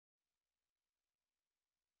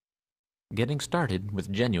Getting started with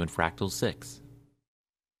Genuine Fractals 6.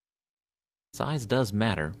 Size does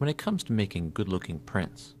matter when it comes to making good-looking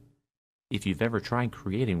prints. If you've ever tried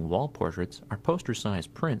creating wall portraits or poster-size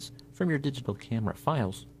prints from your digital camera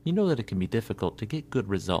files, you know that it can be difficult to get good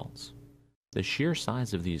results. The sheer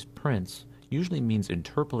size of these prints usually means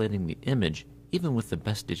interpolating the image even with the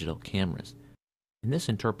best digital cameras, and this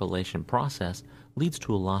interpolation process leads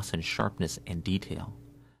to a loss in sharpness and detail.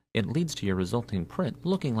 It leads to your resulting print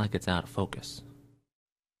looking like it's out of focus.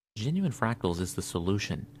 Genuine Fractals is the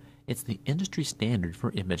solution. It's the industry standard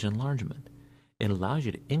for image enlargement. It allows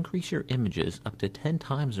you to increase your images up to 10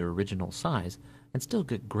 times their original size and still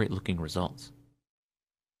get great looking results.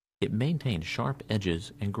 It maintains sharp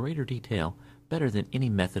edges and greater detail better than any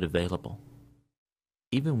method available.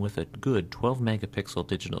 Even with a good 12 megapixel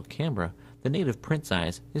digital camera, the native print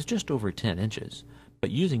size is just over 10 inches. But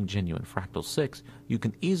using Genuine Fractals 6, you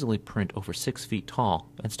can easily print over 6 feet tall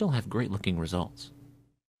and still have great looking results.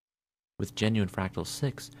 With Genuine Fractals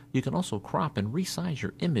 6, you can also crop and resize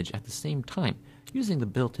your image at the same time using the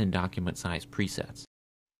built-in document size presets.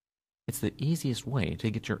 It's the easiest way to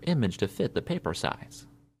get your image to fit the paper size.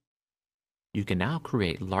 You can now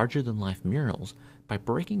create larger-than-life murals by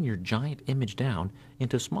breaking your giant image down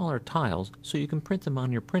into smaller tiles so you can print them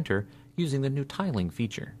on your printer using the new tiling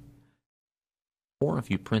feature. Or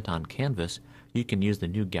if you print on canvas, you can use the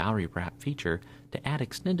new gallery wrap feature to add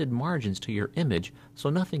extended margins to your image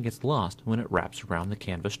so nothing gets lost when it wraps around the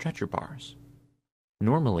canvas stretcher bars.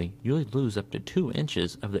 Normally, you'll lose up to 2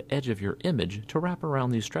 inches of the edge of your image to wrap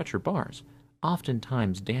around these stretcher bars,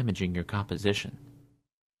 oftentimes damaging your composition.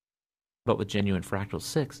 But with Genuine Fractals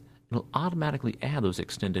 6, it'll automatically add those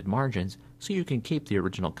extended margins so you can keep the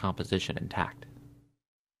original composition intact.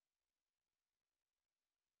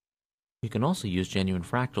 You can also use Genuine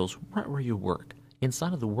Fractals right where you work,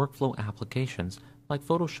 inside of the workflow applications like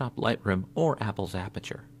Photoshop Lightroom or Apple's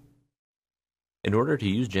Aperture. In order to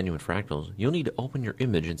use Genuine Fractals, you'll need to open your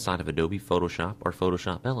image inside of Adobe Photoshop or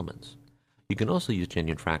Photoshop Elements. You can also use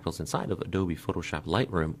Genuine Fractals inside of Adobe Photoshop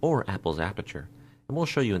Lightroom or Apple's Aperture, and we'll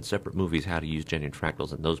show you in separate movies how to use Genuine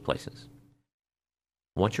Fractals in those places.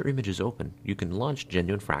 Once your image is open, you can launch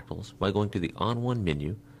Genuine Fractals by going to the On One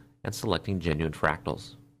menu and selecting Genuine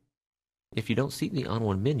Fractals. If you don't see the On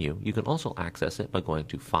One menu, you can also access it by going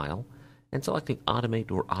to File and selecting Automate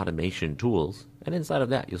or Automation Tools, and inside of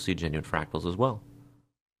that you'll see Genuine Fractals as well.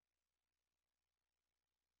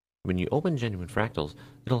 When you open Genuine Fractals,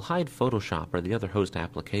 it'll hide Photoshop or the other host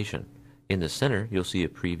application. In the center, you'll see a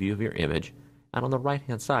preview of your image, and on the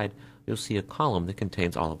right-hand side, you'll see a column that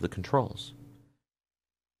contains all of the controls.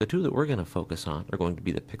 The two that we're going to focus on are going to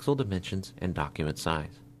be the pixel dimensions and document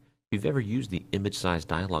size. If you've ever used the image size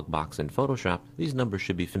dialog box in Photoshop, these numbers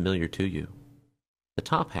should be familiar to you. The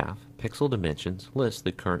top half, pixel dimensions, lists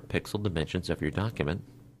the current pixel dimensions of your document,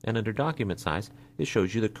 and under document size, it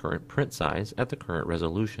shows you the current print size at the current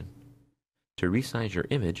resolution. To resize your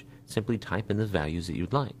image, simply type in the values that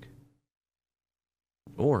you'd like.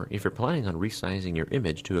 Or, if you're planning on resizing your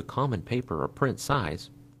image to a common paper or print size,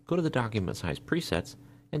 go to the document size presets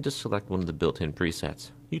and just select one of the built-in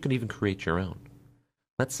presets. You can even create your own.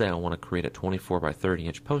 Let's say I want to create a 24 by 30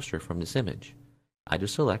 inch poster from this image. I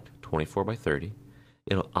just select 24 by 30.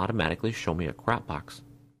 It'll automatically show me a crop box,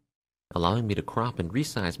 allowing me to crop and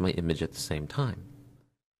resize my image at the same time.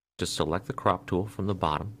 Just select the crop tool from the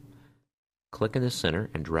bottom, click in the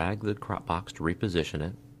center and drag the crop box to reposition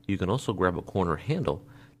it. You can also grab a corner handle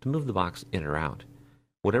to move the box in or out.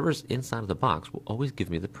 Whatever's inside of the box will always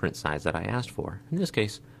give me the print size that I asked for, in this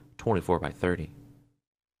case 24 by 30.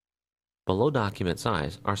 Below document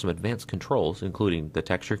size are some advanced controls including the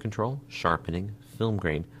texture control, sharpening, film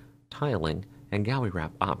grain, tiling, and gallery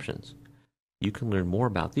wrap options. You can learn more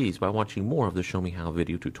about these by watching more of the Show Me How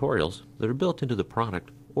video tutorials that are built into the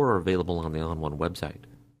product or are available on the On One website.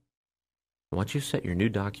 Once you've set your new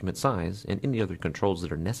document size and any other controls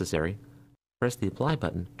that are necessary, press the Apply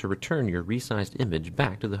button to return your resized image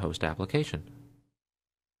back to the host application.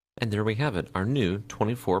 And there we have it, our new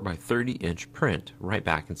 24 by 30 inch print right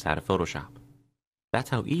back inside of Photoshop. That's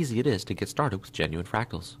how easy it is to get started with Genuine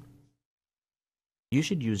Fractals. You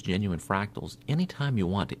should use Genuine Fractals anytime you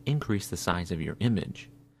want to increase the size of your image.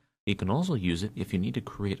 You can also use it if you need to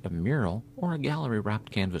create a mural or a gallery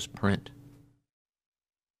wrapped canvas print.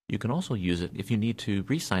 You can also use it if you need to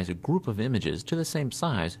resize a group of images to the same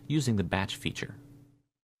size using the batch feature.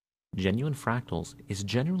 Genuine Fractals is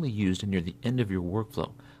generally used near the end of your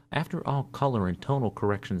workflow after all color and tonal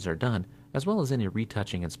corrections are done, as well as any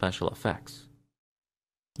retouching and special effects.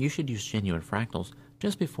 You should use Genuine Fractals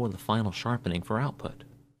just before the final sharpening for output.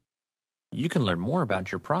 You can learn more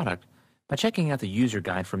about your product by checking out the user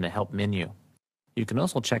guide from the Help menu. You can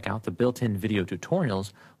also check out the built-in video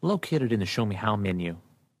tutorials located in the Show Me How menu.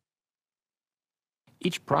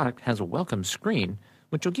 Each product has a welcome screen,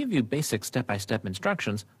 which will give you basic step-by-step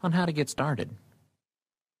instructions on how to get started.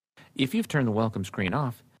 If you've turned the welcome screen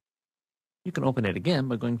off, you can open it again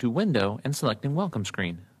by going to Window and selecting Welcome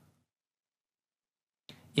Screen.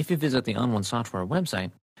 If you visit the On1 Software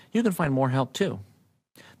website, you can find more help too.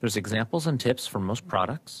 There's examples and tips for most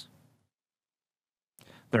products.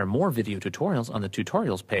 There are more video tutorials on the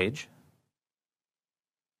Tutorials page.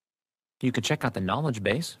 You can check out the knowledge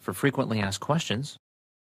base for frequently asked questions.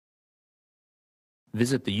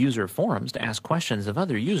 Visit the user forums to ask questions of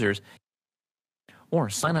other users, or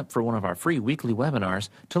sign up for one of our free weekly webinars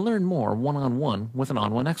to learn more one-on-one with an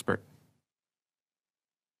On1 expert.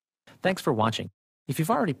 Thanks for watching. If you've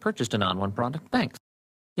already purchased an On1 product, thanks.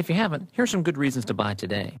 If you haven't, here's some good reasons to buy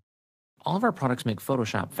today. All of our products make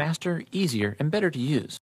Photoshop faster, easier, and better to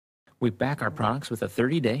use. We back our products with a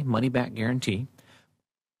 30-day money-back guarantee.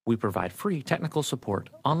 We provide free technical support,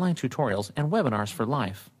 online tutorials, and webinars for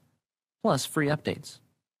life, plus free updates.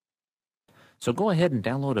 So go ahead and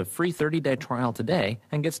download a free 30-day trial today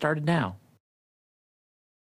and get started now.